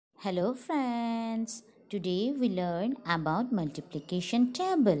Hello friends, today we learn about multiplication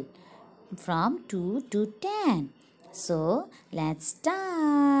table from 2 to 10. So let's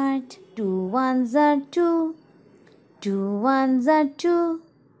start. 2 ones are 2, 2 ones are 2,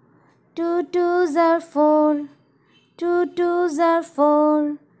 2 twos are 4, 2 twos are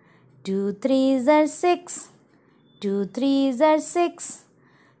 4, 2 threes are 6, 2 threes are 6,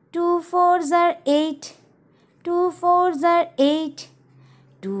 2 fours are 8, 2 fours are 8,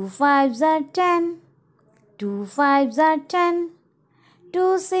 2 fives are 10, 2 fives are 10,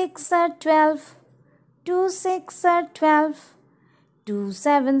 2 six are 12, 2 six are 12, 2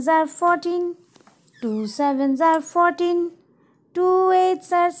 sevens are 14, 2 sevens are 14, 2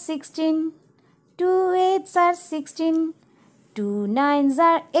 eights are 16, 2 eights are 16, 2 nines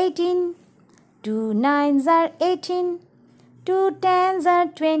are 18, 2 nines are 18, 2 tens are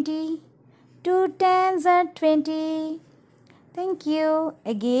 20, 2 tens are 20. Thank you.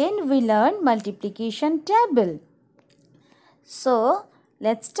 Again we learn multiplication table. So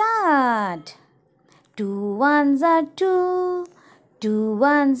let's start. 2 ones are 2, 2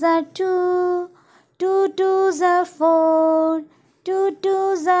 ones are 2, 2 twos are 4, 2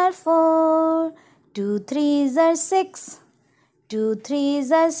 twos are 4, 2 threes are 6, 2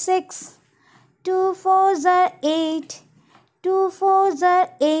 threes are 6, 2 fours are 8, 2 fours are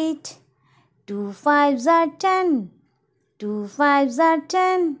 8, 2 fives are 10, 2 fives are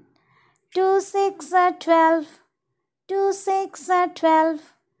 10, 2 six are 12, 2 six are 12,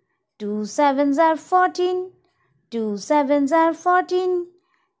 2 sevens are 14, 2 sevens are 14,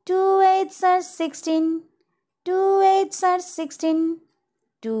 2 eights are 16, 2 eights are 16,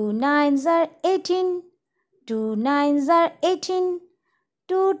 2 nines are 18, 2 nines are 18,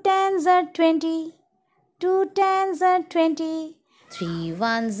 2 tens are 20, 2 tens are 20, 3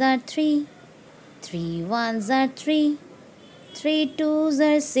 ones are 3, 3 ones are 3, 3 twos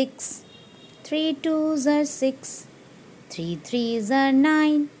are 6, 3 twos are 6, 3 threes are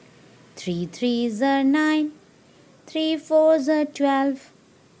 9, 3 threes are 9, 3 fours are 12,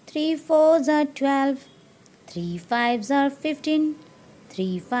 3 fours are 12, 3 fives are 15,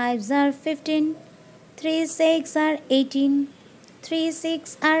 3 fives are 15, 3 six are 18, 3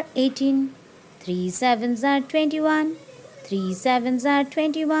 six are 18, 3 sevens are 21, 3 sevens are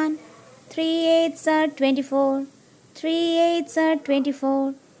 21, 3 eights are 24, 3 eights are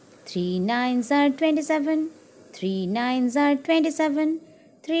 24, 3 nines are 27, 3 nines are 27,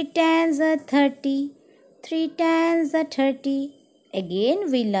 3 tens are 30, 3 tens are 30. Again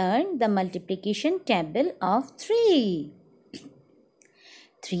we learn the multiplication table of 3.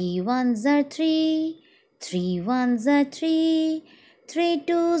 3 ones are 3, 3 ones are 3, 3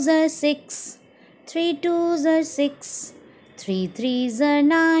 twos are 6, 3 twos are 6, 3 threes are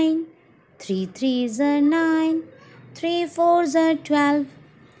 9, 3 threes are 9, 3 fours are 12,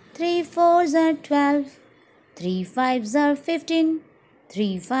 3 fours are 12, 3 fives are 15,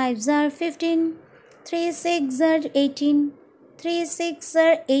 3 fives are 15, 3 six are 18, 3 six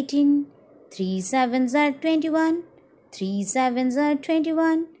are 18, 3 sevens are 21, 3 sevens are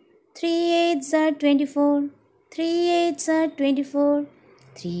 21, 3 eights are 24, 3 eights are 24,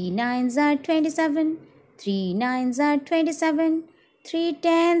 3 nines are 27, 3 nines are 27, 3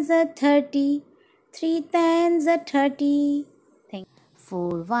 tens are 30, 3 tens are 30.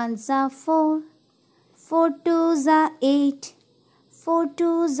 4 ones are 4, 4 twos are 8, 4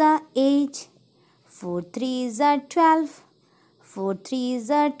 twos are 8, 4 threes are 12, 4 threes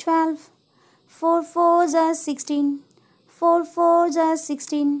are 12, 4 fours are 16, 4 fours are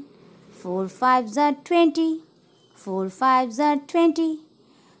 16, 4 fives are 20, 4 fives are 20,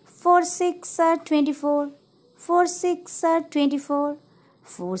 4 six are 24, 4 six are 24,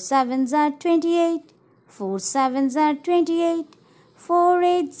 4 sevens are 28, 4 sevens are 28, 4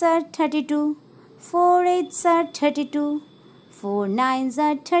 eights are 32, 4 eights are 32, 4 nines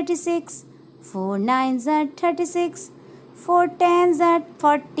are 36, 4 nines are 36, 4 tens are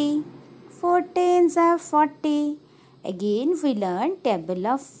 40, 4 tens are 40. Again we learn table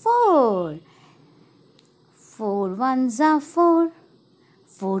of 4. 4 ones are 4,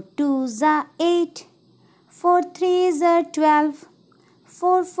 4 twos are 8, 4 threes are 12,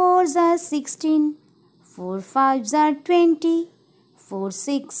 4 fours are 16, 4 fives are 20, 4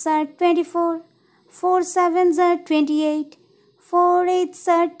 six are 24, 4 sevens are 28, 4 eights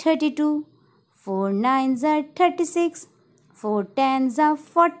are 32, 4 nines are 36, 4 tens are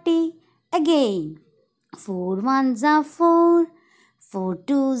 40. Again 4 ones are 4, 4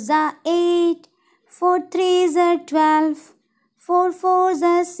 twos are 8, 4 threes are 12, 4 fours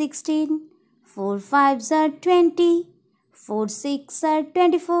are 16, 4 fives are 20, 4 six are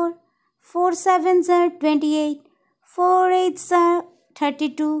 24, 4 sevens are 28, 4 eights are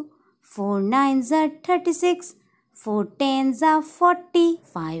 32, 4 nines are 36, 4 tens are 40,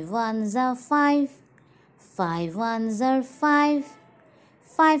 5 ones are 5, 5 ones are 5,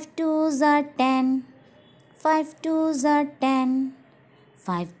 5 twos are 10, 5 twos are 10,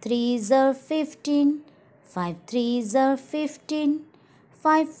 5 threes are 15, 5 threes are 15,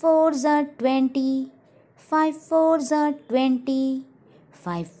 5 fours are 20, 5 fours are 20,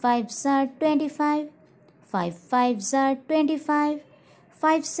 5 fives are 25, 5 fives are 25,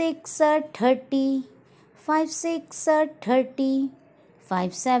 5 six are 30, 5 six are 30,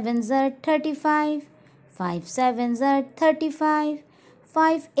 5 sevens are 35, 5 sevens are 35,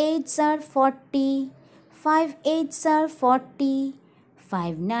 5 eights are 40, 5 eights are 40,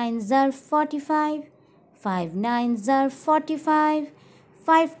 5 nines are 45, 5 nines are 45,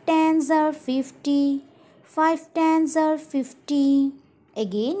 5 tens are 50, 5 tens are 50.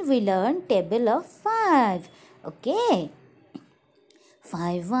 Again we learn table of 5. Okay.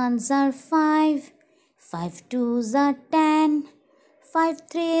 5 ones are 5, 5 twos are 10, 5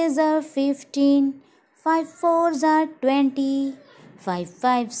 threes are 15, 5 fours are 20, 5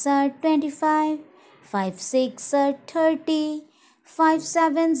 fives are 25, 5 six are 30, 5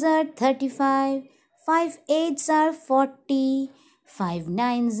 sevens are 35, 5 eights are 40, 5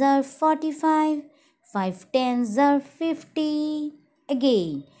 nines are 45, 5 tens are 50.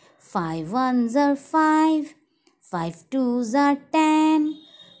 Again, 5 ones are 5, 5 twos are 10,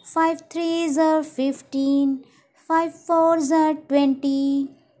 5 threes are 15, 5 fours are 20,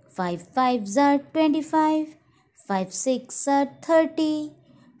 5 fives are 25, 5 six are 30,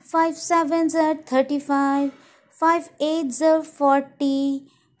 5 sevens are 35, 5 eights are 40,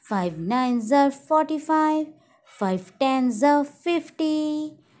 5 nines are 45, 5 tens are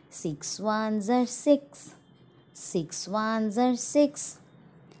 50, 6 ones are 6, 6 ones are 6,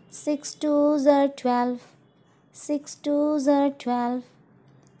 6 twos are 12, 6 twos are 12,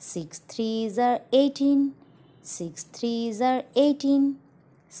 6 threes are 18, 6 threes are 18,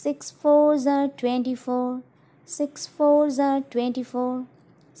 6 fours are 24, 6 fours are 24,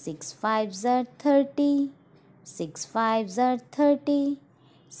 6 fives are 30, 6 fives are 30,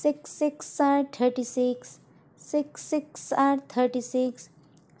 6 six are 36, 6 six are 36,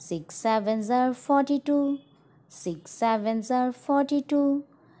 6 sevens are 42, 6 sevens are 42,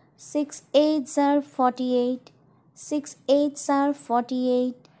 6 eights are 48, 6 eights are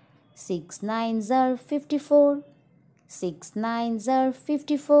 48, 6 nines are 54, 6 nines are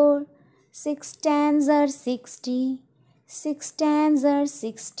 54, 6 tens are 60, 6 tens are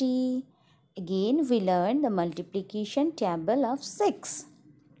 60. Again we learn the multiplication table of 6.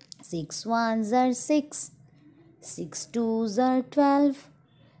 6 ones are 6, 6 twos are 12,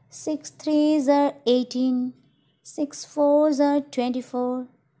 6 threes are 18, 6 fours are 24,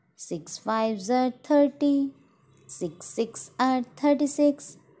 6 fives are 30, 6 six are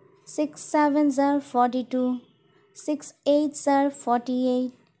 36, 6 sevens are 42, 6 eights are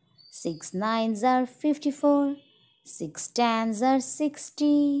 48, 6 nines are 54, 6 tens are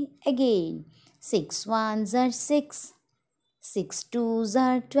 60. Again, 6 ones are 6, 6 twos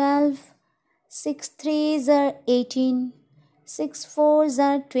are 12, 6 threes are 18, 6 fours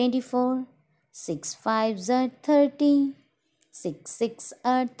are 24, 6 fives are 30, 6 six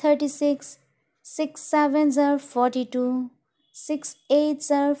are 36, 6 sevens are 42, 6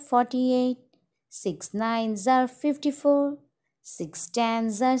 eights are 48, 6 nines are 54, 6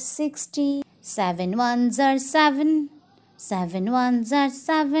 tens are 60, 7 ones are 7, 7 ones are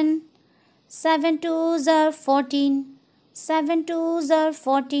 7, 7 twos are 14, 7 twos are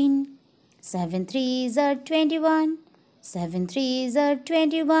 14, 7 threes are 21, 7 threes are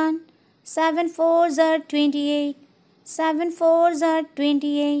 21, 7 fours are 28, 7 fours are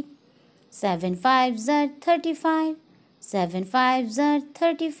 28, 7 fives are 35, 7 fives are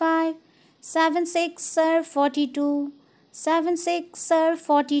 35, 7 six are 42, 7 six are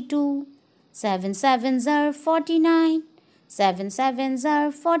 42, 7 sevens are 49, 7 sevens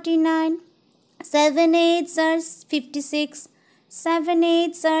are 49, 7 eights are 56, 7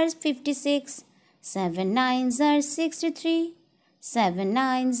 eights are 56, 7 nines are 63, 7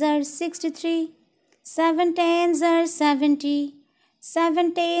 nines are 63, 7 tens are 70,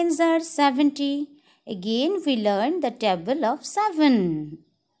 7 tens are 70. Again we learn the table of 7.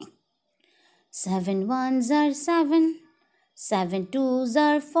 7 ones are 7, 7 twos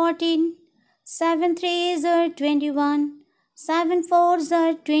are 14, 7 threes are 21, 7 fours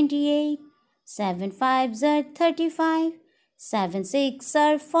are 28, 7 fives are 35, 7 six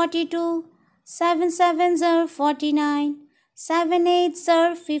are 42, 7 sevens are 49, 7 eights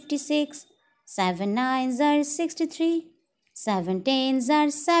are 56, 7 nines are 63, 7 tens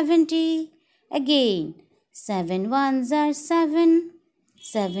are 70. Again, 7 ones are 7,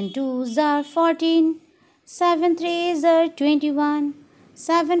 7 twos are 14, 7 threes are 21,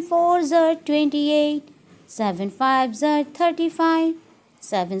 7 fours are 28, 7 fives are 35,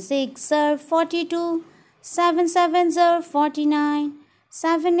 7 six are 42, 7 sevens are 49,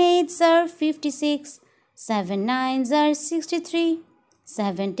 7 eights are 56, 7 nines are 63,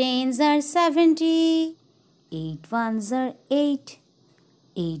 7 tens are 70, 8 ones are 8,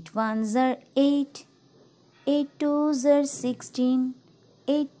 8 ones are 8, 8 twos are 16,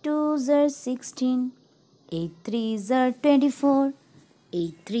 8 twos are 16, 8 threes are 24,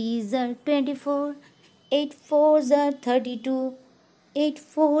 8 threes are 24, 8 fours are 32, 8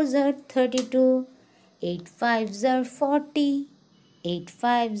 fours are 32, 8 fives are 40, 8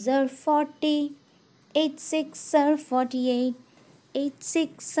 fives are 40, 8 six are 48, 8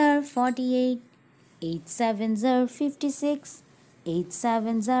 six are 48, 8 sevens are 56, 8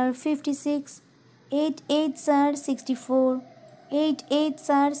 sevens are 56, 8 eights are 64, 8 eights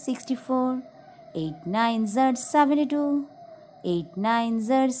are 64, 8 nines are 72, 8 nines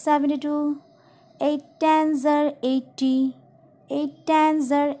are 72, 8 tens are 80, 8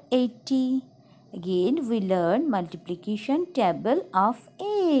 tens are 80. Again we learn multiplication table of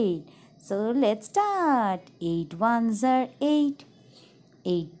 8. So let's start. 8 ones are 8,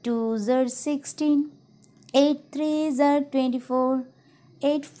 8 twos are 16, 8 threes are 24,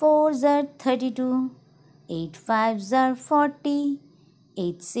 8 fours are 32, 8 fives are 40,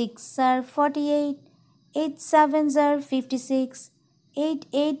 8 six are 48, 8 sevens are 56, 8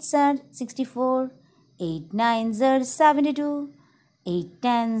 eights are 64, 8 nines are 72, 8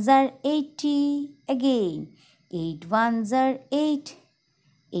 tens are 80. Again, 8 ones are 8,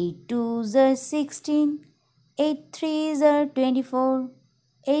 8 twos are 16, 8 threes are 24,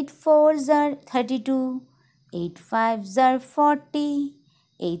 8 fours are 32, 8 fives are 40,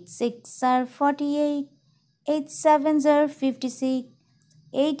 8 six are 48, 8 sevens are 56,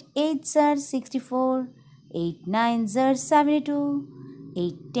 8 eights are 64, 8 nines are 72,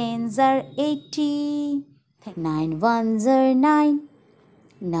 8 tens are 80, 9 ones are 9,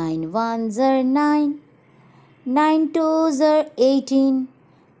 9 ones are 9, 9 twos are 18,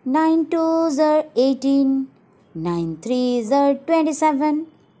 9 twos are 18, 9 threes are 27,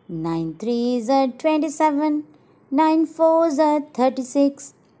 9 threes are 27, 9 fours are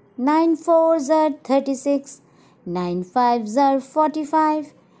 36, 9 fours are 36, 9 fives are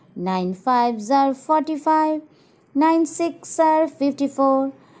 45, 9 fives are 45, 9 six are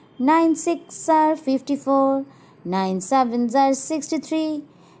 54, 9 six are 54, 9 sevens are 63,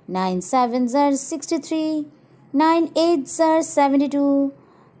 9 sevens are 63, 9 eights are 72,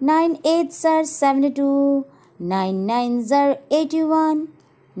 9 eights are 72, 9 nines are 81,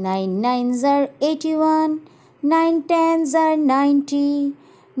 9 nines are 81, 9 tens are 90,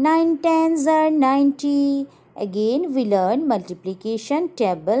 9 tens are 90. Again we learn multiplication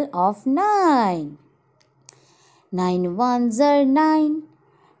table of 9. 9 ones are 9,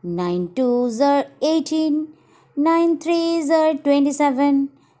 9 twos are 18, 9 threes are 27,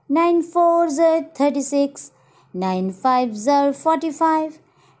 9 fours are 36, 9 fives are 45,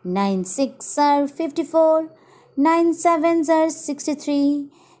 9 six are 54, 9 sevens are 63,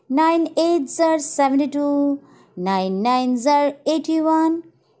 9 eights are 72, 9 nines are 81,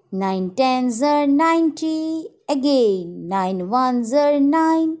 9 tens are 90. Again, 9 ones are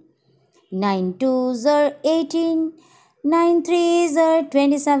 9, 9 twos are 18, 9 threes are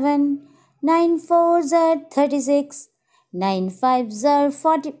 27, 9 fours are 36, 9 fives are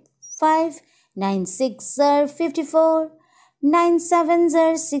 45, 9 six are 54, 9 sevens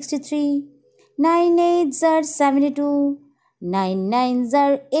are 63, 9 eights are 72, 9 nines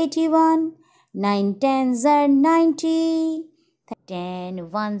are 81, 9 tens are 90.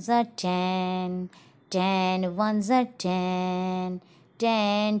 10 ones are 10, 10 ones are 10,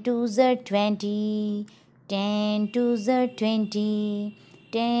 10 twos are 20, 10 twos are 20,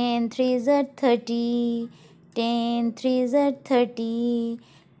 10 threes are 30, 10 threes are 30,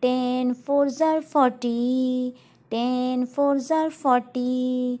 10 fours are 40, 10 fours are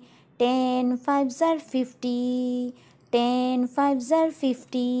 40, 10 fives are 50, 10 fives are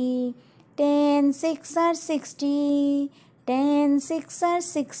 50, 10 six are 60, 10 six are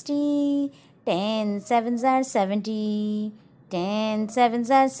 60, 10 sevens are 70, 10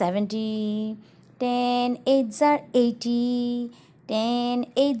 sevens are 70, 10 eights are 80, 10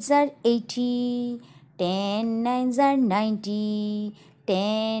 eights are 80, 10 nines are 90,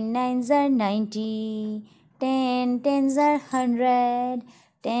 10 nines are 90, 10 tens are 100,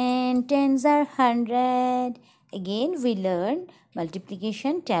 10 tens are 100. Again we learn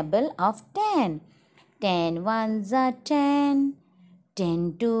multiplication table of 10. 10 ones are 10,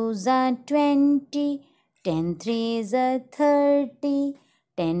 10 twos are 20, 10 threes are 30,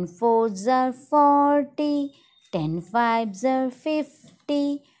 10 fours are 40, 10 fives are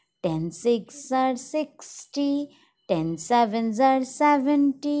 50, 10 sixes are 60, 10 sevens are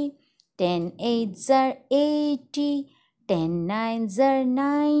 70, 10 eights are 80, 10 nines are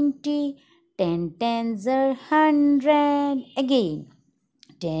 90, 10 tens are 100. Again,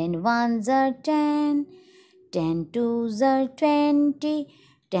 10 ones are 10, 10 twos are 20,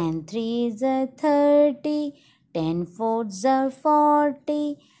 10 threes are 30, 10 fours are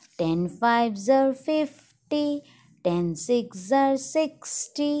 40, 10 fives are 50, 10 sixes are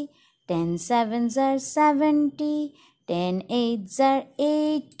 60, 10 sevens are 70, 10 eights are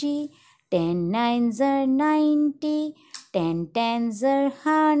 80, 10 nines are 90, 10 tens are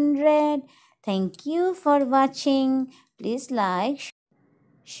 100. Thank you for watching. Please like,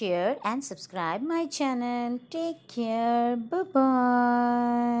 share and subscribe my channel. Take care. Bye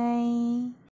bye.